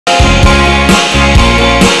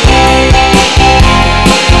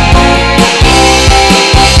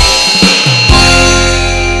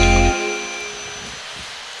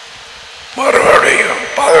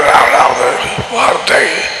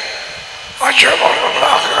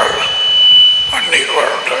அச்சமர்களாக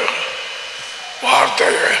பண்ணிக்கொண்டு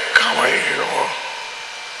வார்த்தையை கமைகிறோம்.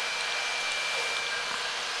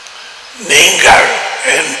 நீங்கள்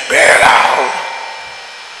என் பேரால்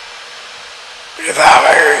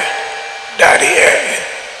பிதாவை டடியை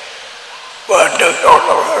வேண்டிக்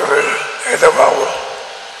கொள்வது எதுவும்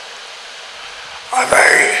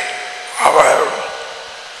அதை அவர்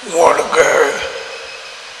உங்களுக்கு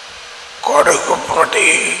கொடுக்கும்படி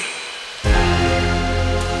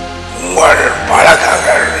உங்கள்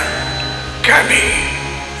பழக்கங்கள் கனி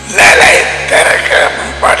நிலை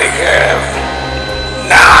திறக்கும்படிக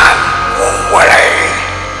நான் உங்களை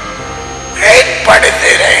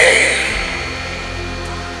ஏற்படுத்தினேன்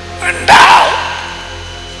என்றால்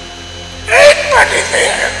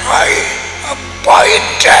ஏற்படுத்தினேன். I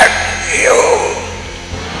appointed you.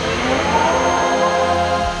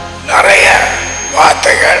 நிறைய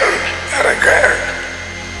வார்த்தைகள் இருக்கு.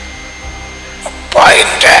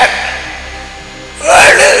 appointed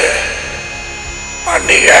 7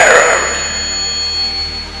 பண்டிகைகள்,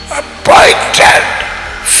 appointed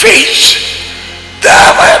feast,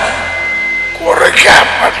 தேவன்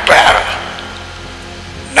குறிக்கப்பட்ட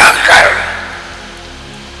நாட்கள்.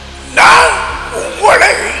 நான்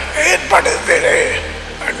உங்களை ஏற்படுத்தினேன்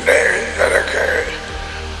என்று இருக்கு.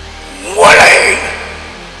 உங்களை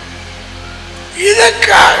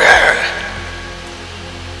இதற்காக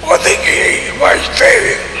ஒதுக்கி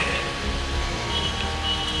வைத்தேன்.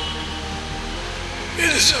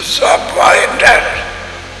 It is appointed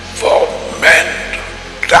for men to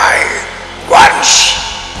die once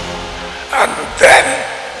and then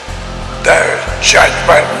the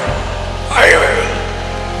judgment. I will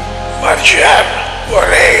மனுஷன்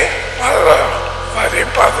ஒரே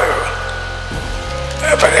மதிப்பது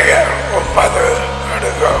எபிரேயர் 9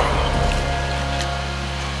 எடுக்கும்.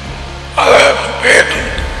 அதன் பின்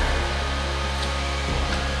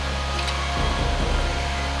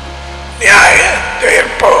நியாய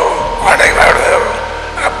தீர்ப்பு அடைவது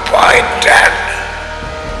appointed.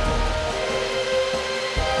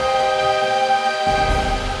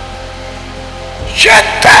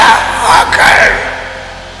 செத்த ஆக்கள்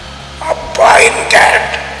appointed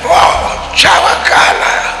for சவக்கால.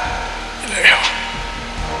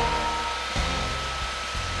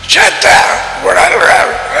 செத்த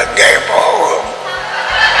உடல்கள் எங்கே போகும்?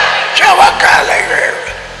 சவக்காலைகள்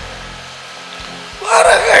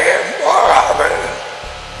வரகையும் போகாது.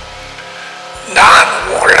 நான்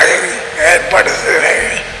உங்களை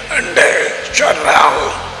ஏற்படுத்தினேன் என்று சொன்னால்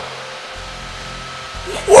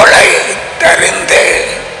உங்களை தெரிந்து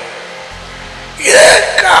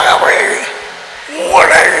இதற்காகவே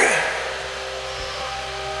உங்களை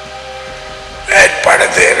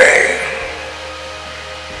ஏற்படுத்தினேன்.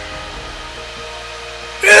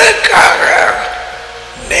 இதற்காக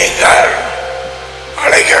நீங்கள்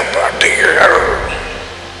அழைக்கப்பட்டீர்கள்.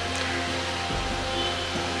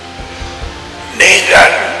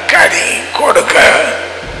 நீங்கள் கனி கொடுக்க,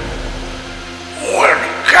 உங்கள்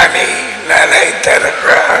கனி நிலைத்திருக்க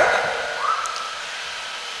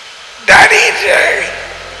தனியை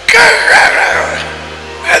கேட்கிற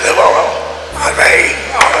எதுவோ அதை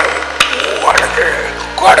அவர் உங்களுக்கு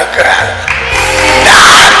கொடுக்க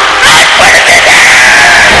நான் ஏற்படுத்தினேன்.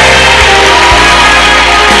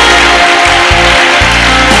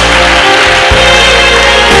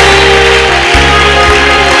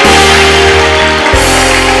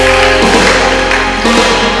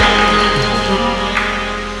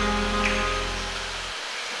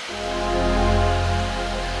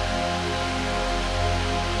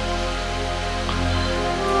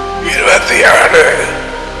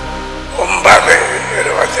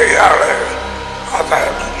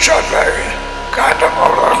 அதன் சொல்லை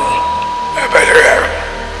காட்டப்படும்.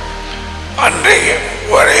 அன்றைய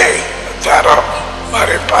ஒரே தரம்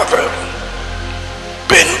மறைப்பது,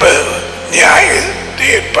 பின்பு நியாய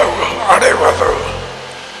தீர்ப்பு அடைவது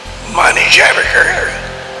மனுஷர்கள்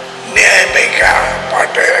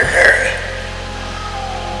நியமிக்கப்பட்டிருக்கு.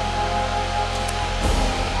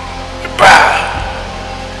 இப்ப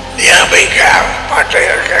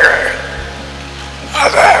நியமிக்கப்பட்டிருக்கு.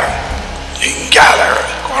 அதை இங்கால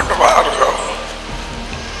கொண்டு வாருங்கள்.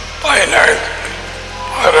 17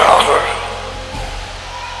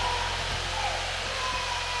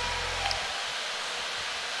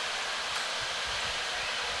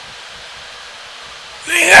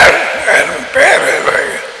 நீங்கள் என் பேரில்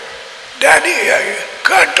டடியை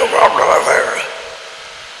கேட்டுக்கொள்வது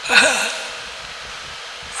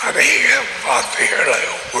அதிக வார்த்தைகளை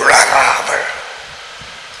உலகாது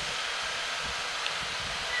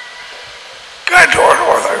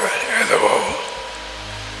கேட்டுக்கொள்வது எதுவோ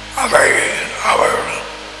அதை அவர்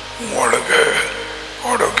உங்களுக்கு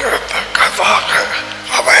கொடுக்கத்தக்கதாக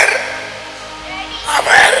அவர்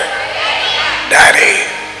அவர் டாடி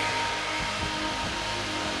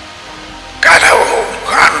கனவு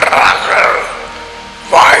காண்றார்கள்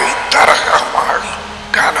வாய் தரகமாக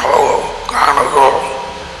கனவு காணுவோம்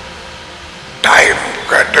டைம்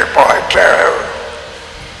கட்டி போயிட்டு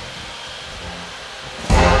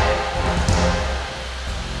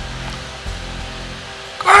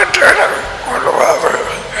காற்றிடம் கொள்வது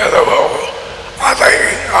எதுவோ அதை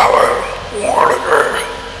அவர் உங்களுக்கு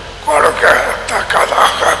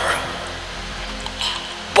கொடுக்கத்தக்கதாக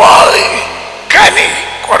போய் கனி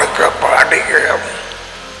கொடுக்கப்படுகிறோம்.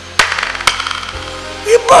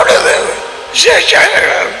 இப்பொழுது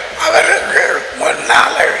சிஷ்யர்கள் அவருக்கு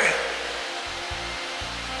முன்னாலே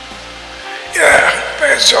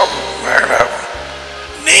பேசும் மேடம்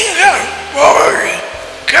நீங்கள் போய்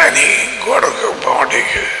கனி கொடுக்க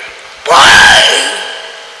போனீங்க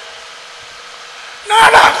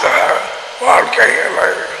நாடாத வாழ்க்கையில்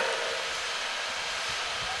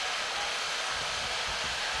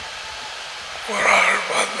ஒரு ஆள்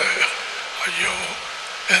வந்து ஐயோ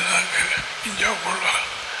எனக்கு இங்கே உள்ள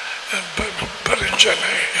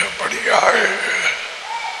பிரச்சனை எப்படியாக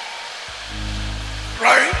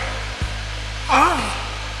ரைட்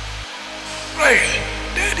ரைட்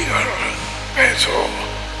டேடிகள் பேசும்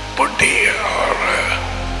புட்டி और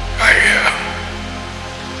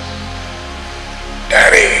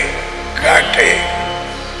டேடி காட்டி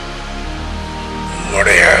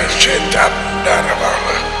உடைய சித்தம் தரவாக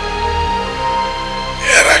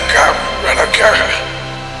இறக்கம் விளக்காக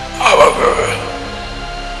அவங்க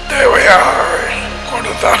தேவையாக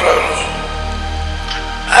கொடுத்தார்கள்.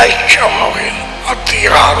 ஐக்கியமாவின்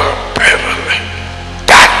அத்தியார பேரவை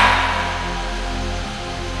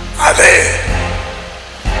அது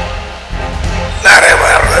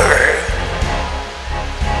நிறைவேறது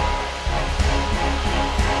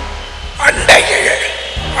அன்றைக்கு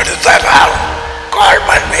அடுத்த நாள் கால்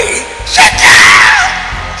பண்ணி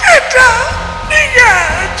நீங்க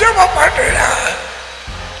ஜப பண்ண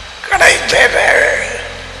கிடைத்தது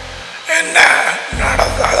என்ன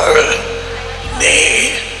நடந்தது நீ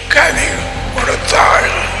கனி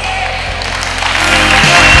கொடுத்தாள்.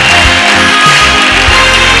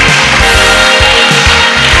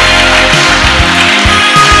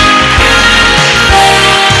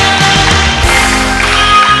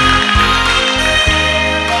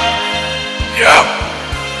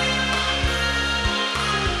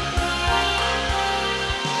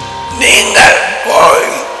 நீங்கள்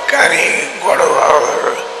போய் கனி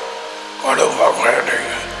கொடுப்பவர்கள்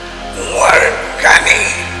உங்கள் கனி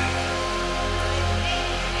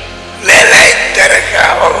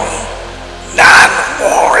நிலைத்திருக்கவும் நான்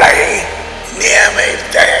உங்களை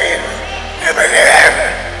நியமித்தேன்.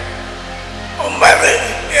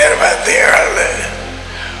 9:27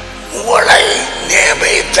 உங்களை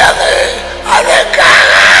நியமித்தது அதற்காக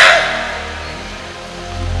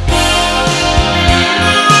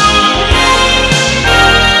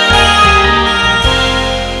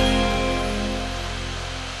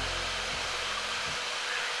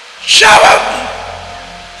சவம்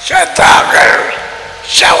சத்தாக்கள்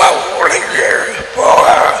சவ ஒளிக்கு போக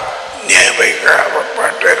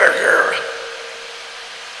நியமிக்கப்பட்டிருக்கிறது.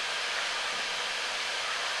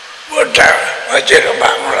 வீட்டை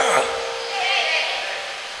வச்சிருப்பாங்களா?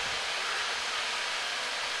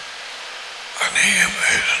 அநேக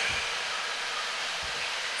பேர்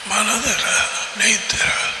மனதில் நீத்திர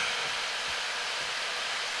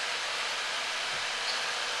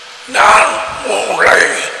நான் உங்களை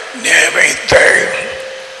நியமித்தேன்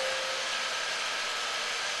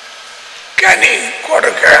கனி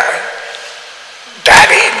கொடுக்க.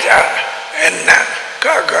 தரிஜா என்ன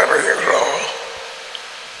கேட்கிறீர்களோ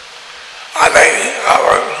அதை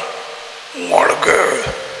அவர் உங்களுக்கு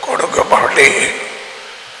கொடுக்கப்படி.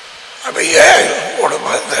 அது ஏன்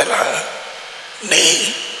குடும்பத்தில் நீ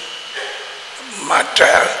மற்ற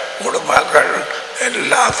குடும்பங்கள்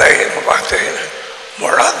எல்லாத்தையும் பார்த்து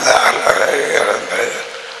முழந்தால் இருந்து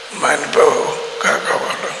மன்பு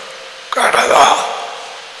கேட்கப்படும் கடதா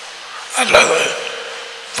அல்லது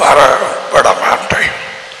தரப்பட மாட்டார்.